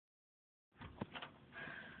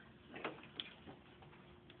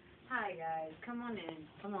Hi guys, come on in.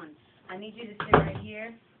 Come on. I need you to sit right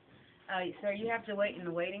here. Sir, you have to wait in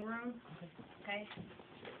the waiting room. Okay?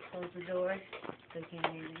 Close the door so you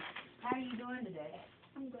can't hear me. How are you doing today?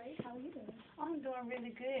 I'm great. How are you doing? I'm doing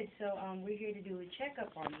really good. So we're here to do a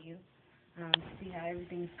checkup on you. To see how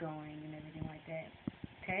everything's going and everything like that.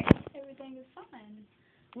 Okay? Everything is fine.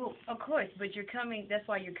 Well, of course, but you're coming, that's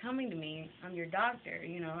why you're coming to me. I'm your doctor,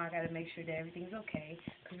 you know, I got to make sure that everything's okay,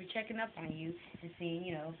 because we're checking up on you and seeing,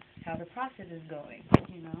 you know, how the process is going,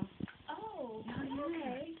 you know. Oh,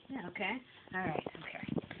 Okay. Yeah, okay. All right, okay.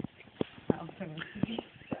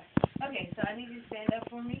 Okay, so I need you to stand up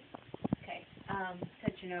for me. Okay,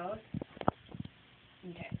 touch your nose.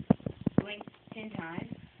 Okay, blink 10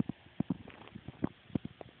 times.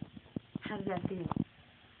 How does that feel?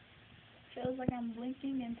 Feels like I'm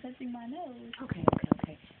blinking and touching my nose. Okay.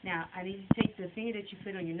 Now, I need you to take the finger that you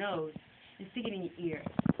put on your nose and stick it in your ear.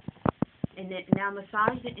 And then, now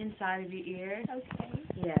massage the inside of your ear. Okay.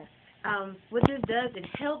 Yes. What this does, it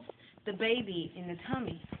helps the baby in the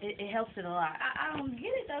tummy. It helps it a lot. I don't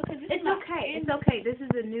get it, though, because It's okay. It's okay. This is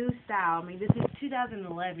a new style. I mean, this is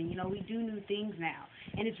 2011. You know, we do new things now.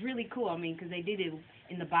 And it's really cool, I mean, because they did it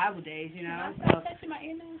in the Bible days, you know. Can I start touching my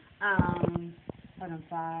ear now? Hold on,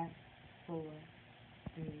 5, 4,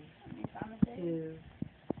 3, 2,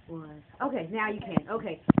 1. Okay, now you can.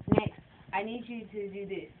 Okay, next, I need you to do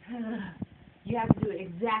this. You have to do it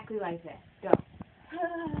exactly like that. Go.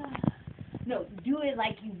 No, do it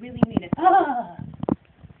like you really mean it.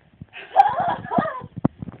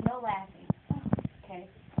 No laughing. Okay,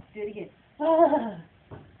 do it again.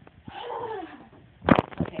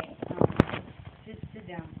 Okay, just sit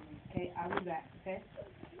down. Okay, I'll be back. Okay.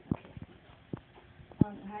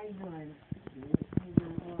 How you doing? How you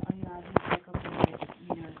doing? Well, you know, I just check up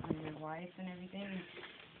on your wife and everything.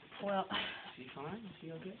 Well, She fine? Is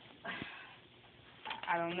she okay?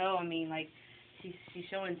 I don't know. I mean, like, she's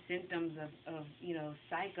showing symptoms of you know,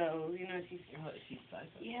 psycho. You know, she's psycho?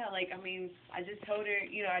 yeah. Like, I mean, I just told her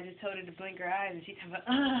to blink her eyes, and she's talking about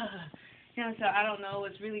you know. So I don't know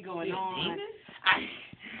what's really going on.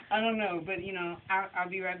 I don't know, but you know, I'll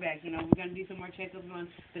be right back. You know, we're gonna do some more checkups on,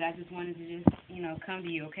 but I just wanted to just, you know, come to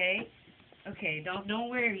you, okay? Okay, don't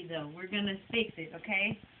worry though. We're gonna fix it,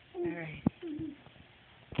 okay? All right.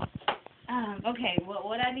 Okay. Well,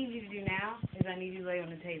 what I need you to do now is I need you to lay on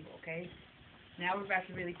the table, okay? Now we're about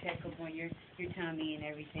to really check up on your tummy and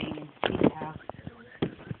everything and see how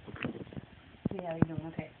you're doing,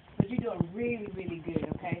 okay? But you're doing really, really good,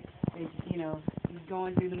 okay? It's, you know, you're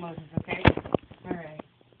going through the motions, okay? All right.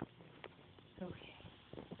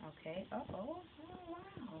 Okay. Oh,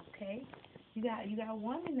 wow. Okay. You got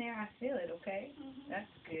one in there. I feel it. Okay. That's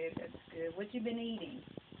good. What you been eating?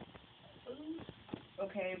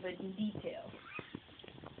 Okay, but in detail.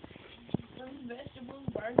 Fruit, vegetables,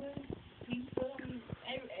 burgers, pizza,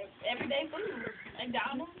 everyday food.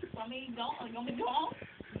 McDonald's. Gonna be gone.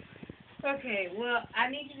 Okay. Well, I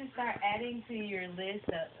need you to start adding to your list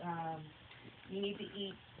of you need to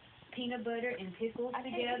eat peanut butter and pickles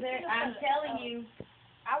together. I'm telling you.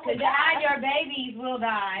 To die, your babies will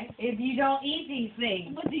die if you don't eat these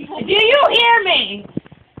things. Do you hear me?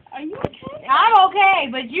 Are you okay? I'm okay,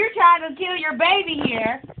 but you're trying to kill your baby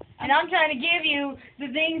here, and I'm trying to give you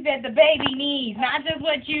the things that the baby needs, not just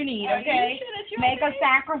what you need, okay? Are you sure that you're Make okay? a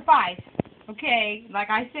sacrifice, okay? Like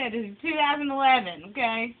I said, this is 2011,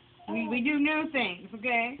 okay? We do new things,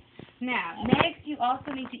 okay? Now, next, you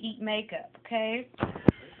also need to eat makeup, okay?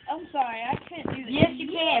 I'm sorry, I can't do that. Yes,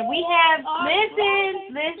 you can. We have,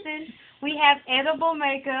 listen, we have edible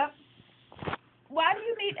makeup. Why do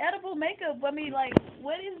you need edible makeup? I mean, like,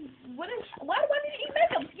 why do I need to eat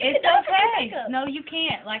makeup? You It's can die from okay. makeup. No, you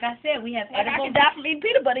can't. Like I said, we have Like, edible. I can die from eating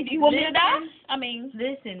peanut butter. Do you want me to die? I mean,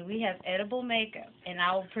 Listen, we have edible makeup, and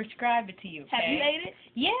I will prescribe it to you, okay? have you ate it?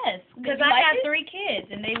 Yes, because you I like have it? 3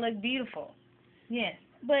 kids, and they look beautiful. Yes.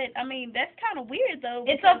 But, I mean, that's kind of weird, though.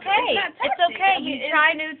 It's because okay. It's not It's toxic. okay. I mean, You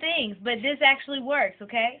try new things, but this actually works,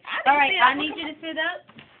 okay? All right, I need you to sit up.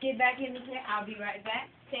 Get back in the chair. I'll be right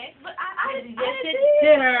back. Okay? But I Just didn't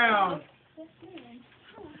sit down.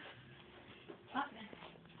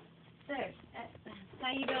 Sir,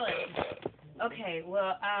 how you doing? Okay,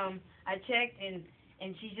 well, I checked and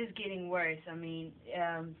she's just getting worse. I mean,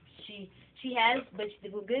 she has, but the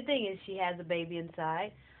good thing is she has a baby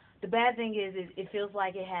inside. The bad thing is it feels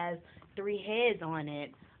like it has 3 heads on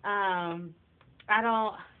it. I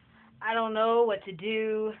don't know what to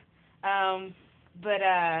do. But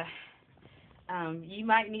you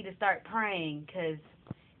might need to start praying, because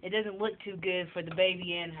it doesn't look too good for the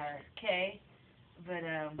baby and her, okay? But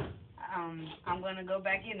I'm going to go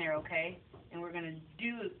back in there, okay? and we're gonna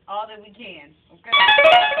do all that we can. Okay.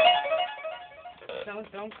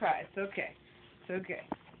 Don't cry. It's okay. It's okay.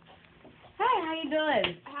 Hi, how you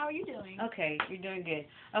doing? How are you doing? Okay, you're doing good.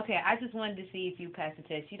 Okay, I just wanted to see if you passed the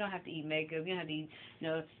test. You don't have to eat makeup. You don't have to eat.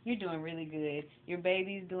 No, you're doing really good. Your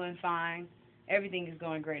baby's doing fine. Everything is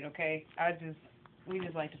going great. Okay. We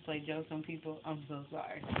just like to play jokes on people. I'm so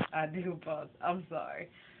sorry. I do apologize. I'm sorry.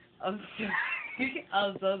 I'm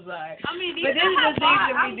so sorry. I mean, do But you this know is how the things far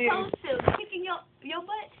that we I'm do. supposed to kicking your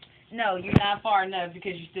butt? No, you're not far enough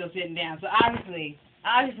because you're still sitting down. So obviously,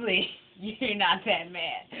 you're not that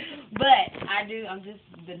mad. But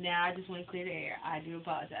now I just want to clear the air. I do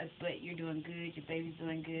apologize. But you're doing good. Your baby's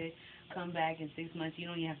doing good. Come back in 6 months. You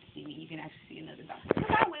don't even have to see me. You can actually see another doctor.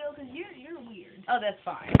 Because I will, because you're weird. Oh, that's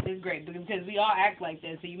fine. It's great because we all act like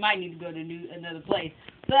that. So you might need to go to another place.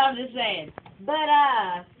 But I'm just saying. But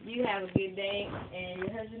you have a good day, and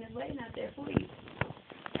your husband is waiting out there for you.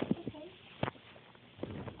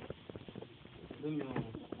 Leave me alone.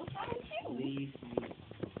 What's wrong with you? Leave me.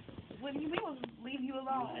 What do you mean leave you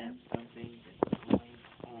alone? Something that's going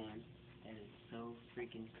on that is so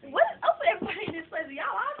freaking crazy. What is up with everybody in this place? Y'all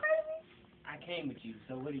all crazy? I came with you,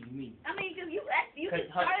 so what do you mean? I mean, because you just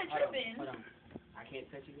Hold started on, tripping. hold on. I can't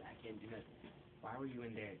touch you. I can't do nothing. Why were you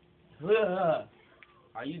in there?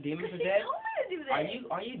 Are you demon She possessed? told me to do that.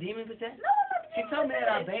 Are you demon possessed? No, I'm not She told me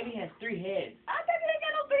that our baby has 3 heads. Our baby ain't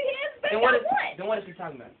got no 3 heads. Baby Then what got is what? then what is she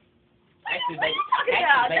talking about? What Actually, are baby. you talking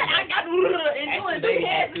about? Actually, I got and doing Actually, 2 baby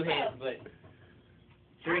has heads. 2 heads, but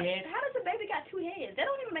 3 heads. How does a baby got 2 heads?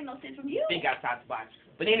 That don't even make no sense from you. Think outside the box.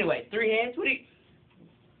 But anyway, 3 heads. What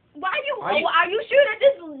do you? Are Are you sure that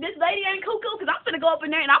this lady ain't cuckoo? Because I'm finna go up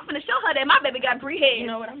in there and I'm finna show her that my baby got 3 heads.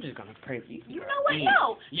 You know what? I'm just gonna pray for you. You know what?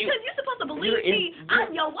 No. Because you're supposed to believe me.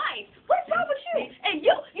 I'm your wife. What's wrong with you? And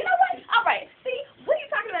you know what? All right. See, what are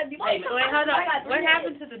you talking about? Wait, hold on. What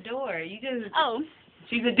happened to the door? You just... Oh.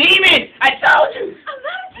 She's a demon. I told you. I'm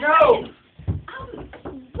not a No.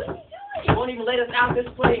 What are you doing? You won't even let us out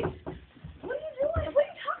this place. What are you doing? What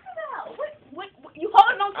are you talking about? What you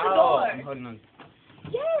holding on to the door? I'm holding on.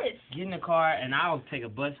 Yes. Get in the car and I'll take a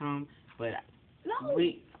bus home. But No.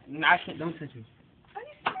 I can't. Don't touch me. Are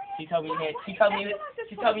you serious? She told me you had. She told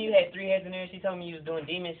me you had 3 heads in there. She told me you was doing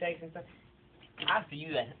demon shakes and stuff. I'll see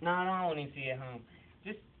you at. No, I don't even see you at home.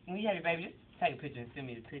 Just when you have your baby, just take a picture and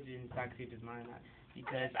send me the picture and so I can see if it's mine or not.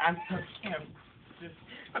 Because I'm so scared.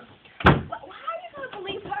 Why are you gonna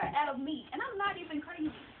believe her out of me? And I'm not even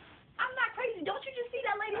crazy. I'm not crazy. Don't you just see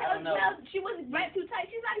that lady? I don't know. She wasn't wrapped too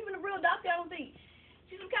tight. She's not even a real doctor. I don't think.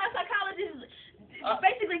 She's some kind of psychologist.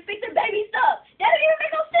 Basically fixing baby stuff. That don't even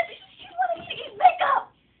make no sense. She wanted me to eat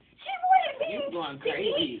makeup. She wanted me You're going to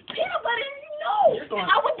crazy. eat peanut butter. No. Going,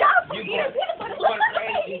 I would die for you're eating peanut butter. going Listen to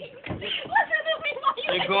crazy. me. Listen to me.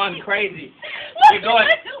 You're going crazy. You're going.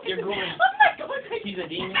 I'm not going crazy. She's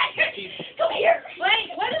a demon. Come here.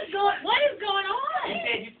 Wait, what is going on?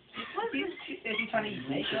 She said she's trying to eat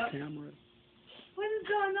makeup. What is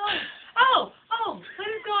going on? Oh, what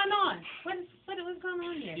is going on? What's going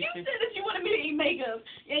on here? You said that you wanted me to eat makeup,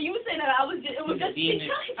 and you were saying that it was just a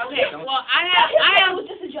joke. Okay, well, I It was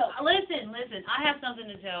just a joke. listen, I have something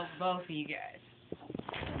to tell both of you guys.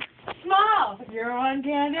 Small, you're on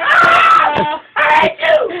Candid. I hate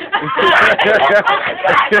you!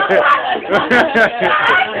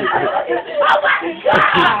 Oh my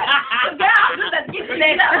God! Girl, I'm just about to get you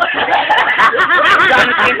up.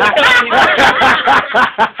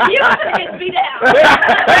 You want to get me down.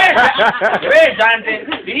 Where's Jonathan?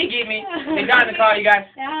 Did he get me? Did Jonathan call you guys?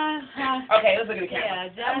 Okay, let's look at the camera.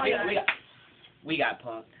 Yeah, Jonathan. We got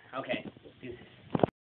punked. Okay.